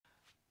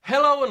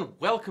Hello and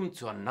welcome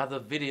to another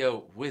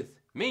video with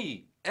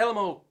me,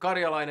 Elmo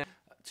Karjalainen.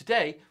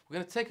 Today we're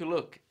going to take a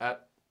look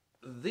at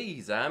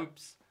these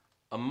amps,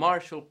 a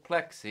Marshall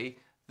Plexi.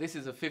 This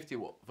is a 50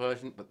 watt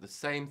version, but the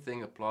same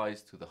thing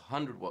applies to the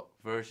 100 watt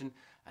version,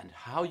 and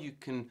how you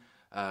can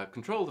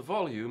control the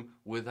volume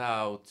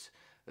without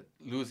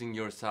losing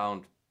your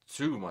sound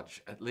too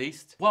much, at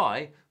least.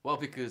 Why? Well,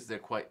 because they're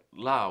quite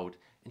loud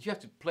and you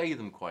have to play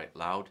them quite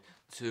loud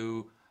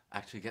to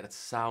actually get a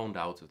sound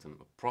out of them,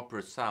 a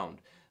proper sound.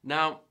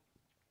 Now,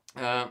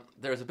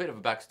 there's a bit of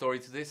a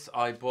backstory to this.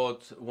 I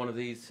bought one of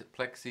these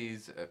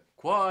Plexis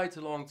quite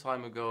a long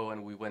time ago,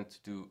 and we went to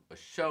do a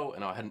show,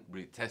 and I hadn't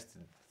really tested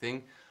the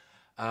thing.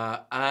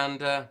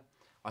 I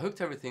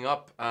hooked everything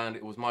up, and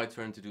it was my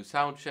turn to do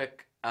sound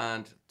check,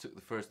 and took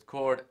the first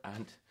chord,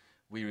 and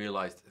we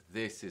realized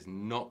this is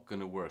not going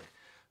to work,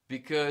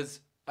 because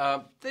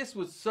this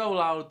was so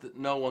loud that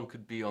no one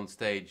could be on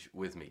stage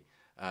with me.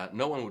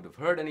 No one would have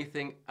heard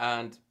anything,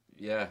 and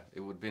yeah,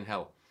 it would have been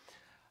hell.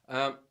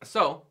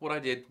 So what I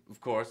did,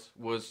 of course,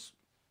 was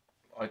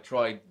I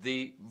tried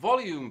the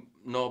volume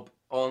knob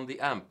on the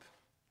amp.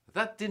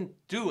 That didn't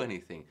do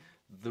anything.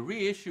 The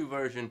reissue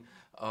version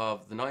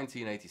of the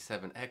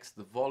 1987X,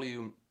 the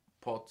volume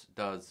pot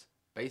does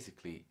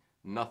basically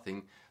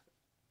nothing,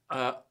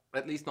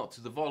 at least not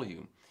to the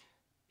volume.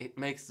 It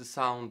makes the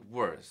sound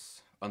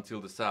worse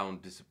until the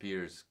sound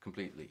disappears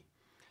completely.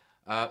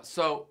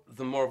 So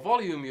the more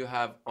volume you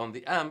have on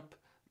the amp,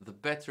 the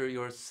better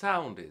your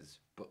sound is.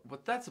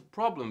 But that's a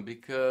problem,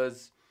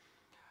 because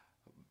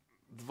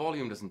the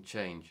volume doesn't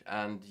change,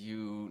 and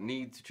you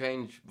need to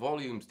change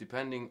volumes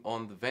depending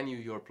on the venue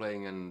you're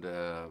playing and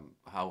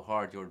how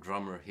hard your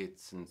drummer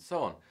hits and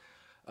so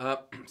on.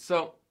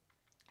 So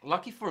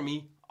lucky for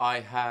me, I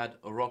had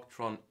a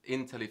Rocktron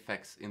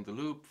IntelliFX in the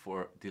loop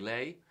for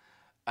delay,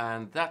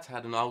 and that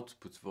had an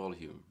output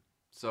volume.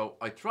 So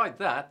I tried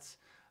that,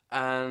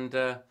 and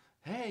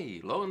hey,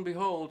 lo and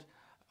behold,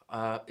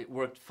 it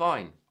worked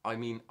fine. I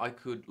mean, I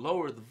could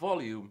lower the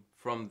volume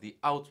from the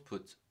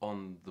output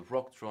on the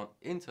Rocktron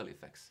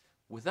IntelliFX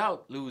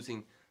without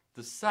losing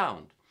the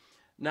sound.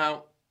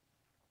 Now,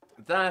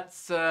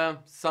 that's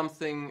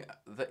something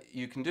that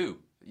you can do.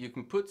 You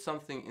can put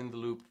something in the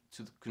loop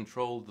to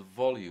control the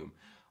volume.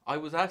 I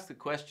was asked a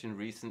question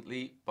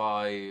recently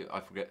by, I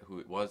forget who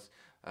it was,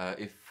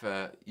 if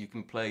you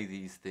can play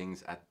these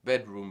things at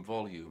bedroom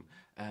volume,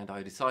 and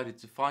I decided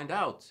to find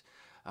out.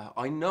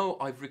 I know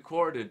I've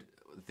recorded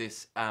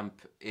this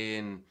amp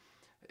in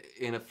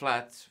a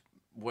flat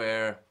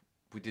where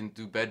we didn't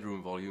do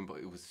bedroom volume, but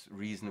it was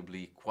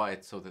reasonably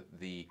quiet so that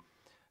the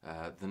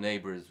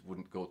neighbors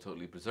wouldn't go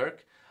totally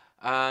berserk,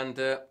 and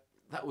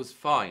that was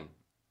fine.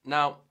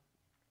 Now,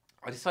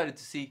 I decided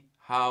to see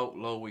how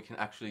low we can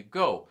actually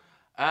go,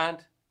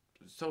 and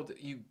so that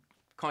you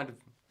kind of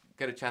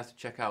get a chance to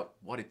check out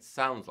what it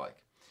sounds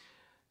like.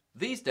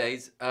 These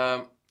days,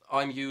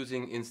 I'm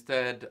using,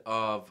 instead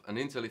of an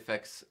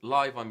IntelliFX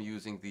Live, I'm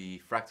using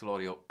the Fractal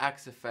Audio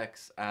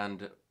AXFX,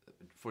 and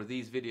for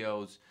these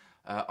videos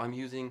I'm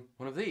using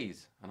one of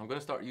these, and I'm going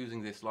to start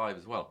using this live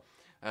as well.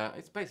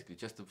 It's basically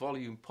just a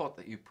volume pot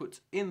that you put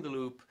in the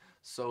loop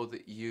so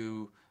that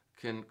you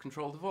can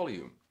control the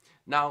volume.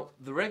 Now,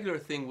 the regular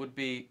thing would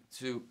be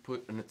to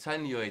put an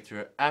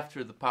attenuator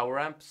after the power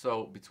amp,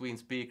 so between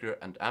speaker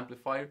and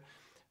amplifier,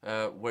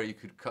 where you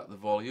could cut the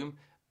volume.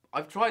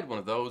 I've tried one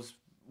of those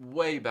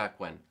way back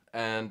when,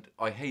 and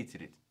I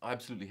hated it. I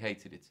absolutely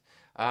hated it.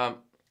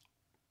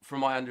 From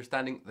my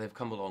understanding, they've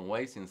come a long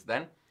way since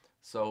then,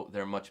 so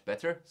they're much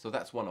better. So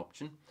that's one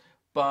option.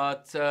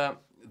 But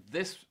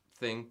this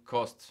thing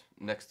costs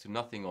next to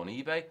nothing on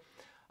eBay,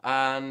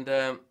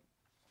 and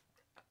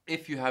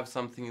if you have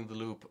something in the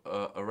loop,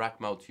 a rack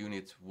mount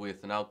unit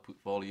with an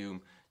output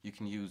volume, you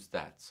can use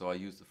that. So I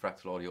used the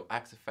Fractal Audio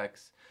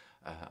AXFX,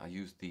 I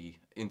used the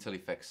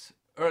IntelliFX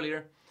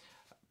earlier.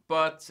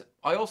 But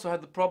I also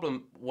had the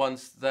problem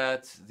once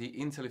that the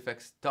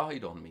IntelliFX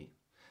died on me.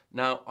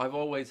 Now, I've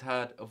always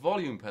had a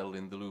volume pedal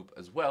in the loop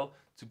as well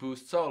to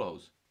boost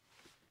solos.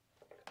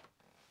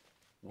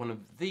 One of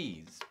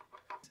these.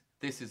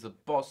 This is a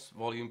Boss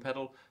volume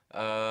pedal,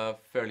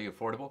 fairly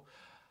affordable,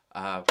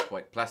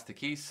 quite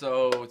plasticky,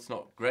 so it's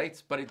not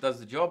great, but it does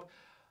the job.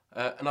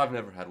 And I've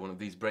never had one of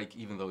these break,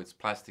 even though it's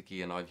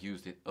plasticky and I've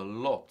used it a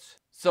lot.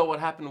 So what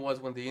happened was,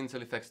 when the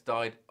IntelliFX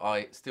died,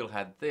 I still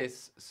had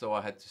this, so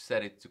I had to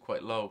set it to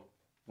quite low,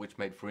 which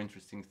made for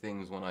interesting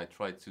things when I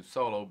tried to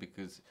solo,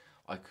 because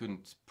I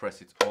couldn't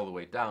press it all the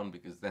way down,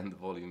 because then the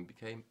volume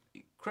became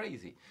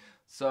crazy.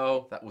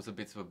 So that was a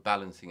bit of a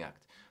balancing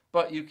act.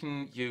 But you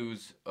can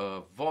use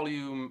a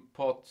volume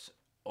pot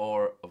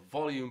or a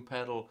volume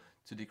pedal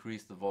to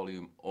decrease the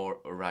volume, or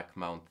a rack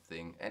mount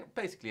thing, and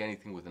basically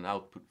anything with an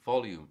output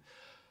volume.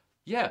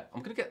 Yeah,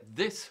 I'm gonna get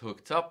this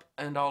hooked up,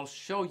 and I'll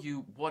show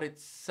you what it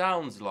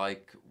sounds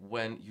like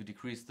when you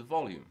decrease the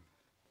volume.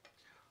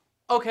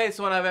 Okay,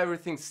 so I have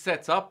everything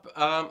set up,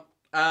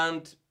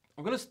 and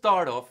I'm gonna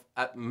start off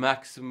at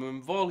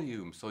maximum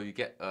volume, so you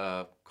get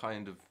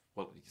kind of,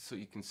 well, so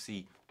you can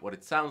see what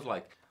it sounds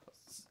like.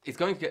 It's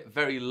going to get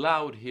very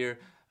loud here,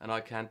 and I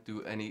can't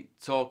do any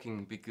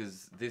talking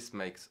because this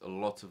makes a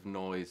lot of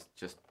noise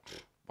just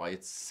by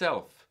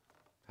itself.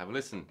 Have a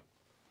listen.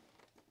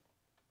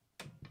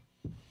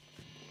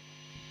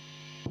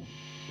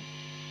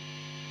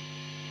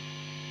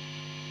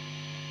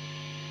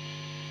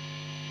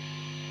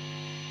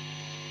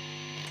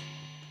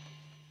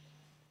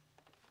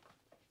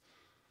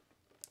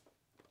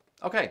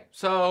 Okay,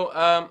 so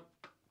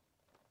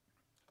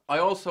I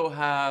also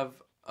have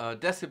a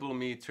decibel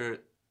meter,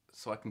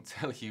 so I can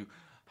tell you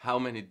how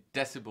many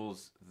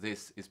decibels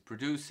this is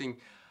producing.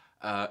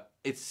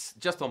 It's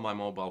just on my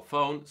mobile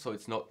phone, so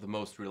it's not the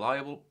most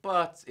reliable,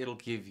 but it'll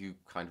give you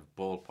kind of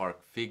ballpark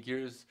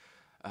figures.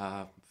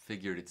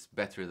 Figured it's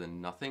better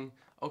than nothing.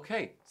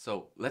 Okay,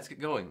 so let's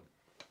get going.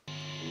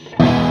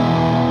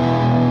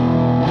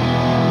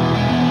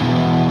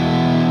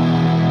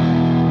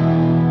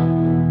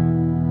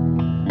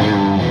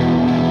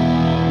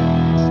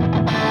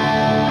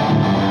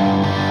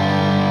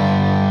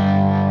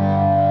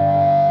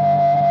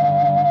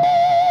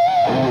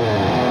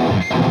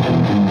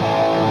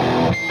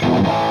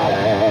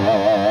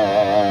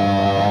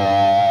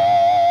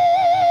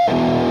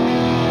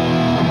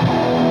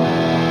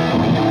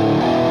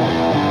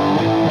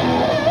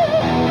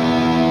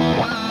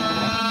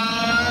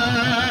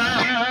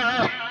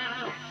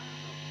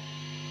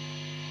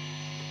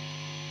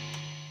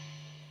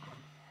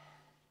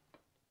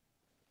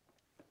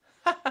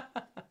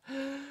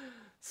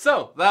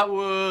 So that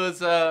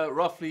was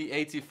roughly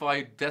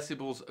 85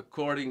 decibels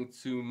according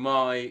to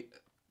my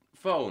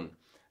phone.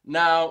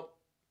 Now,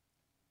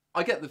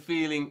 I get the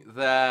feeling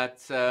that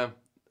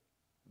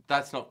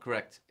that's not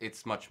correct.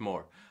 It's much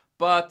more.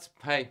 But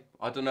hey,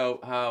 I don't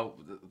know how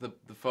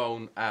the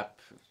phone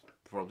app,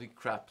 probably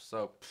crap,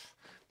 so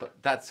but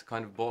that's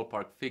kind of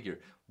ballpark figure.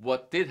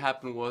 What did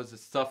happen was the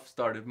stuff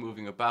started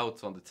moving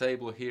about on the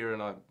table here,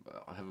 and I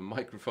have a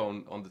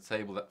microphone on the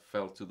table that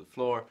fell to the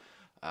floor.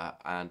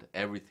 And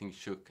everything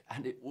shook,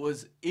 and it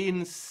was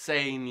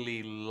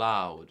insanely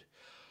loud.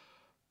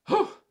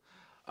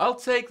 I'll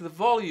take the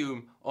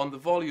volume on the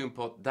volume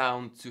pot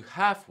down to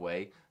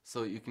halfway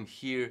so you can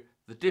hear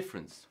the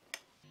difference.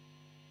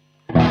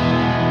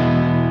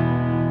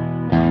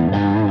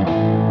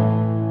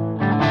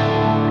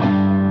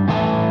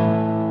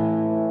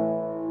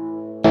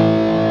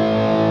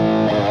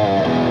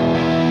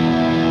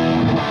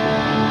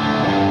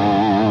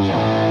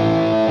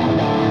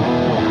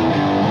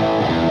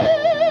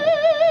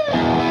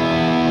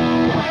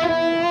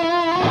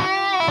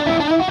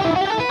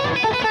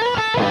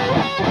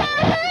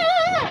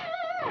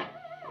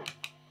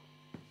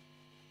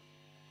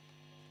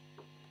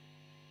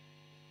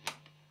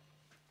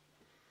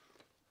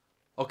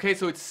 Okay,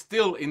 so it's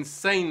still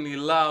insanely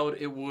loud.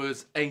 It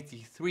was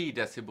 83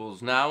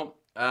 decibels now,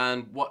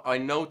 and what I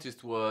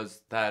noticed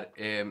was that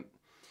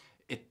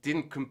it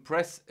didn't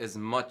compress as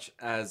much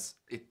as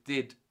it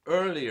did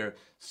earlier,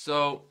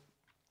 so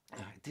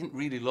it didn't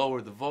really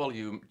lower the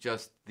volume,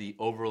 just the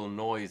overall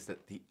noise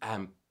that the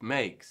amp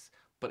makes.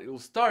 But it will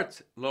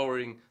start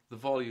lowering the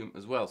volume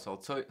as well, so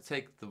I'll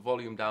take the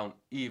volume down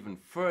even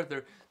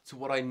further to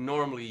what I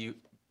normally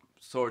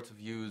sort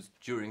of use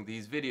during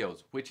these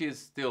videos, which is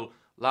still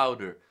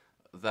louder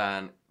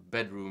than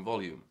bedroom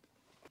volume.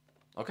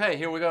 Okay,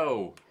 here we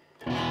go.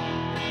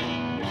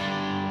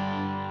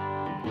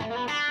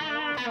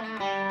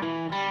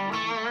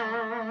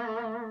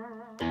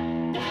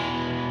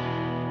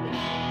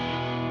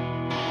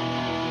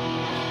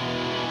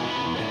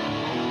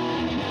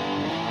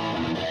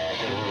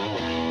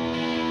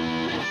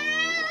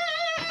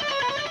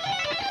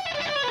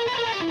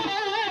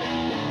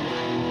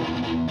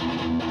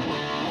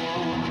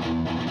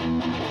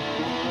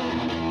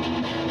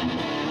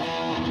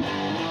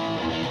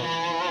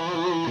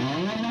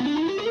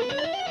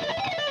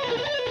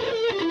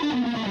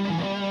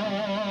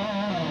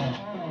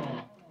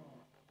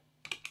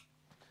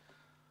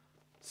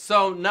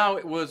 So now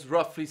it was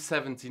roughly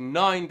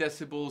 79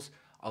 decibels.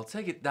 I'll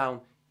take it down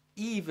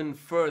even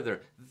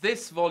further.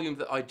 This volume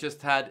that I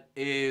just had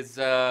is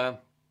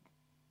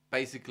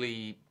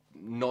basically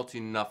not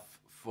enough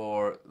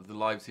for the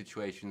live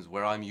situations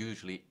where I'm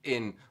usually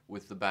in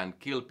with the band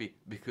Kilpi,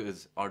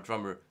 because our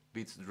drummer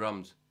beats the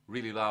drums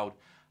really loud,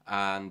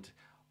 and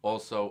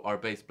also our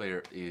bass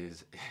player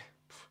is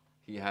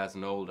he has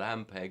an old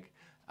Ampeg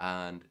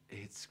and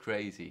it's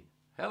crazy.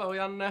 Hello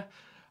Janne.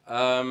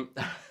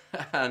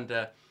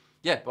 And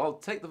yeah, but I'll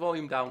take the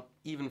volume down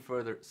even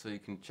further so you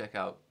can check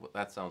out what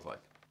that sounds like.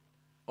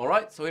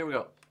 Alright, so here we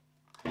go.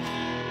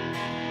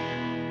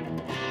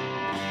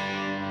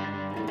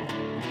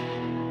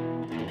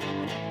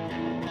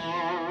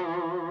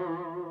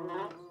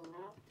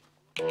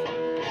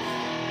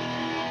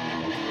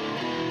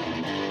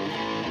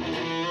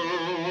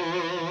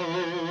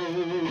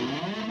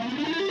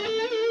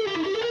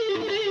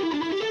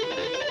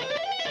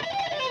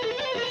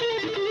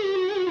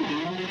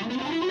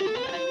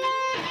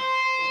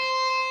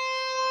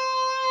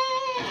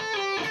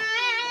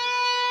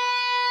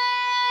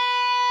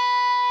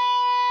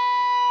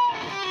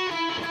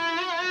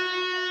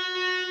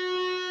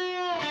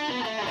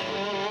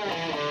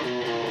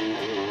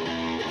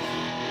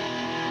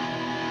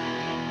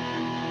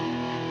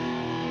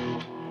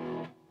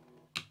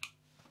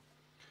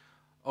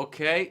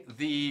 Okay,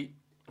 the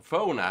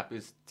phone app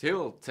is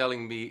still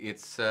telling me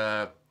it's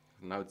now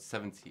it's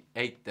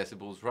 78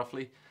 decibels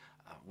roughly,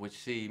 which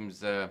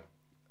seems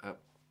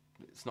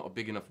it's not a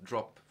big enough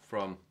drop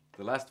from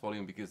the last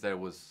volume because there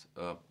was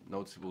a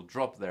noticeable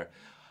drop there.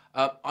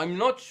 I'm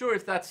not sure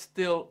if that's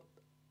still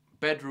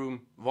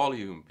bedroom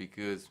volume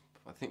because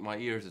I think my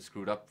ears are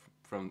screwed up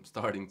from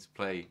starting to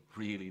play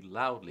really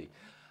loudly.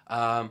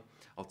 I'll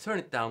turn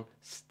it down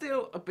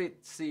still a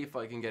bit, see if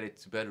I can get it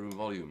to bedroom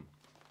volume.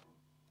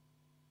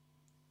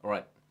 All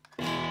right.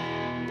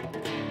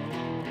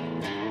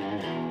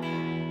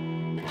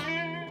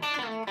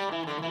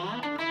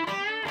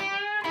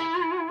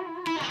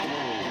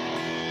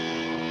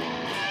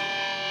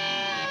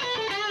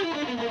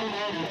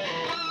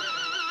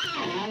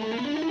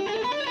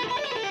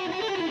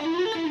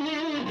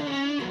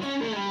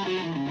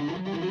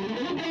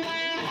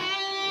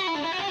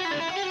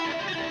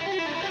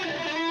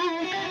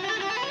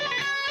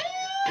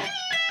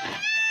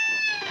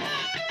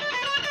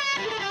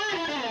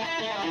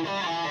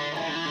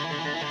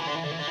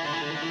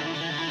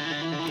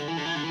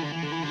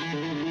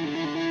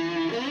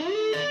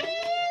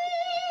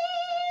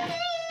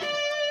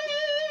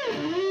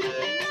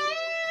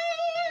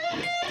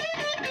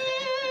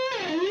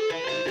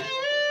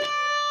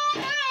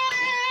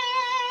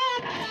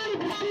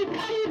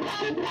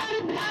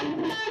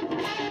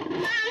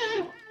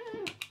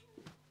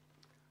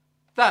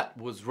 That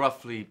was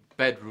roughly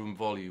bedroom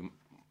volume,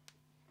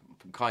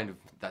 kind of,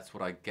 that's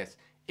what I guess.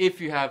 If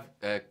you have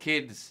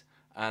kids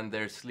and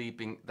they're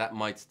sleeping, that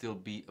might still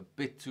be a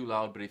bit too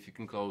loud, but if you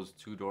can close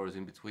 2 doors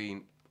in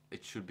between,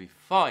 it should be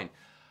fine.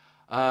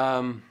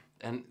 And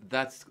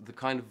that's the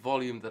kind of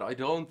volume that I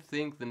don't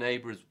think the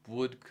neighbors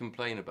would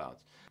complain about.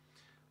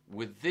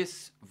 With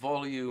this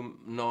volume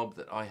knob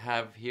that I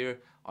have here,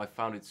 I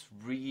found it's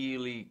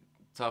really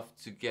tough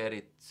to get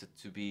it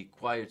to be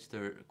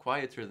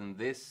quieter than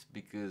this,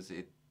 because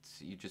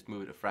you just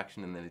move it a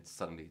fraction and then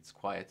suddenly it's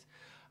quiet.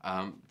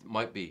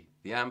 Might be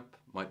the amp,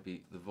 might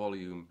be the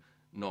volume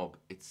knob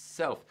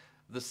itself.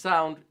 The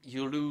sound,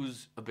 you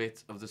lose a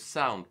bit of the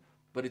sound,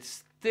 but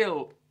it's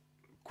still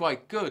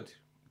quite good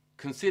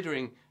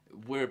considering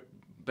we're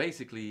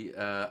basically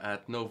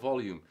at no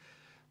volume.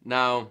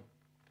 Now,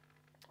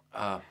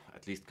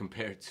 at least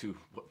compared to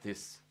what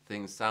this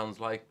thing sounds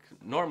like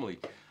normally.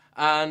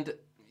 And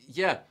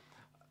yeah,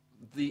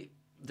 the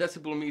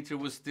decibel meter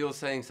was still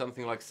saying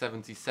something like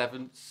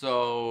 77,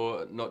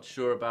 so not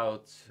sure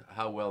about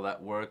how well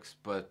that works,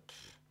 but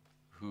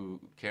who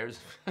cares?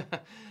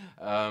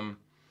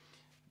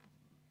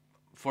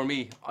 For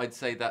me, I'd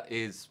say that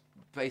is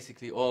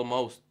basically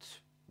almost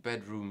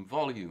bedroom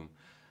volume.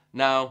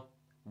 Now,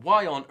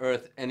 why on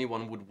earth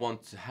anyone would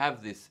want to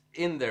have this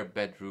in their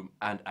bedroom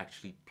and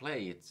actually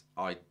play it,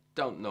 I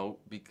don't know,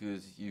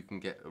 because you can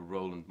get a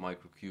Roland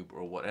Microcube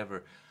or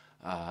whatever,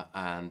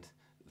 and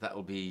that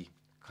will be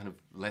kind of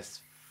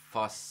less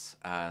fuss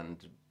and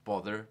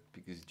bother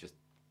because you just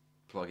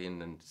plug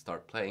in and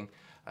start playing.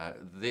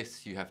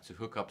 This you have to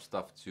hook up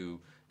stuff to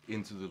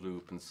into the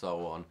loop and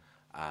so on,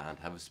 and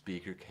have a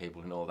speaker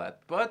cable and all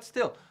that. But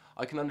still,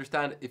 I can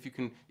understand if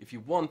you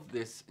want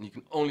this and you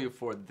can only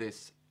afford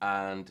this,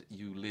 and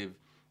you live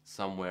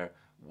somewhere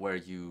where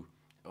you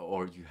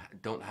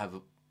don't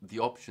have the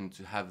option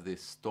to have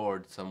this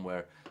stored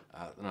somewhere.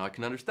 And I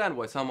can understand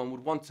why someone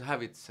would want to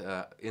have it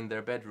in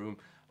their bedroom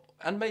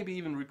and maybe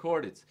even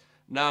record it.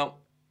 Now,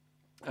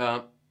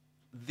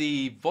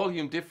 the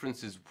volume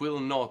differences will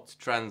not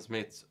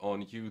transmit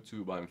on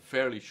YouTube, I'm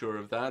fairly sure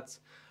of that.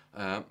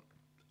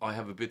 I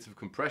have a bit of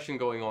compression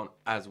going on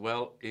as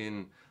well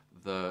in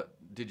the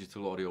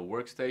digital audio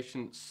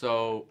workstation,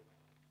 so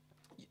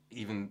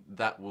even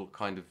that will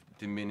kind of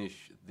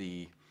diminish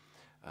the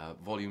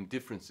volume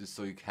differences,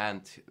 so you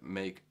can't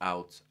make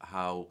out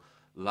how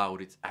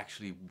loud it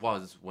actually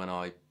was when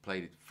I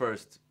played it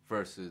first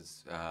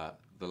versus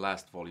the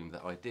last volume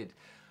that I did.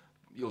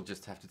 You'll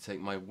just have to take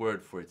my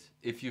word for it.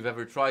 If you've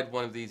ever tried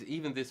one of these,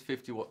 even this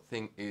 50-watt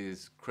thing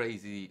is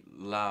crazy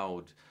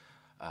loud.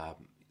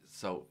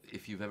 So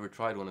if you've ever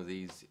tried one of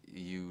these,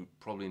 you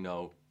probably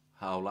know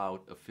how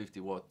loud a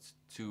 50-watt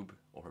tube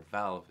or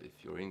valve,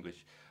 if you're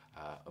English,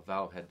 a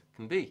valve head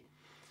can be.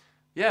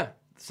 Yeah,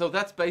 so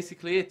that's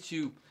basically it.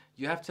 You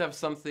have to have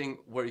something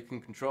where you can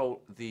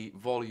control the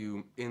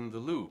volume in the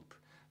loop.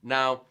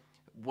 Now,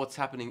 what's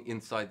happening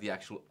inside the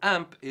actual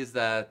amp is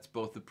that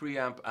both the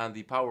preamp and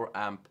the power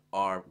amp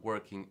are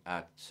working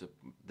at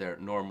their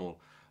normal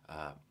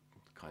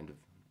kind of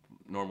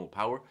normal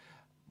power,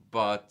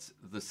 but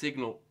the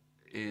signal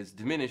is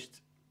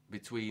diminished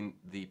between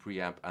the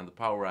preamp and the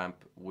power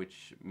amp,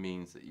 which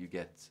means that you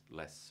get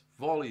less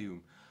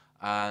volume.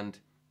 And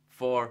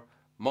for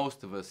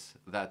most of us,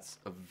 that's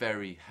a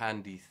very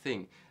handy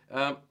thing.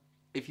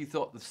 If you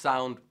thought the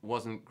sound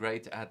wasn't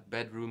great at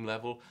bedroom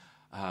level,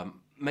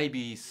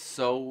 maybe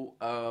so.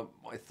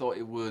 I thought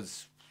it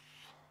was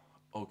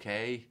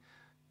okay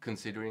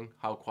considering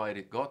how quiet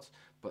it got,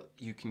 but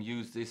you can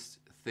use this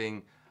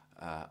thing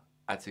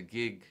at a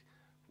gig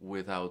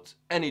without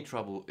any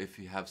trouble if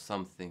you have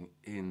something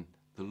in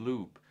the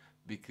loop,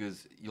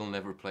 because you'll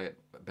never play at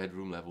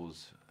bedroom levels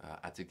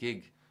at a gig.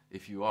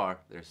 If you are,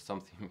 there's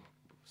something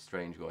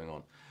strange going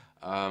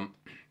on.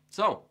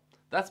 So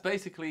that's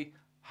basically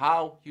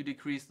how you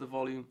decrease the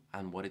volume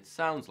and what it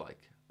sounds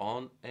like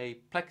on a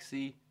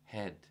Plexi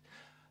head.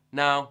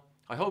 Now,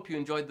 I hope you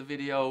enjoyed the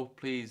video.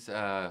 Please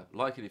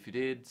like it if you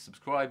did,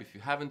 subscribe if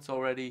you haven't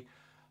already,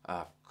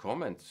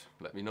 comment,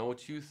 let me know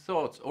what you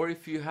thought, or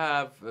if you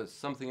have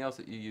something else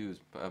that you use,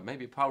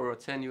 maybe a power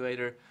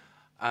attenuator,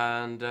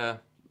 and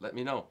let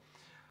me know.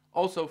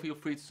 Also, feel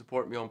free to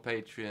support me on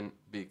Patreon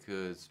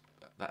because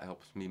that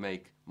helps me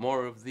make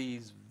more of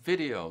these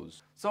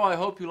videos. So I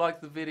hope you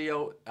liked the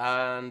video,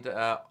 and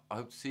I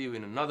hope to see you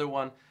in another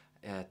one.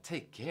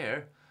 Take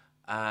care,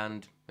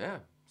 and yeah,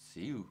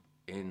 see you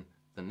in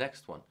the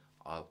next one.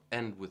 I'll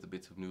end with a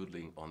bit of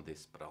noodling on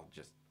this, but I'll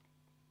just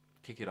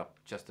kick it up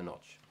just a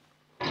notch.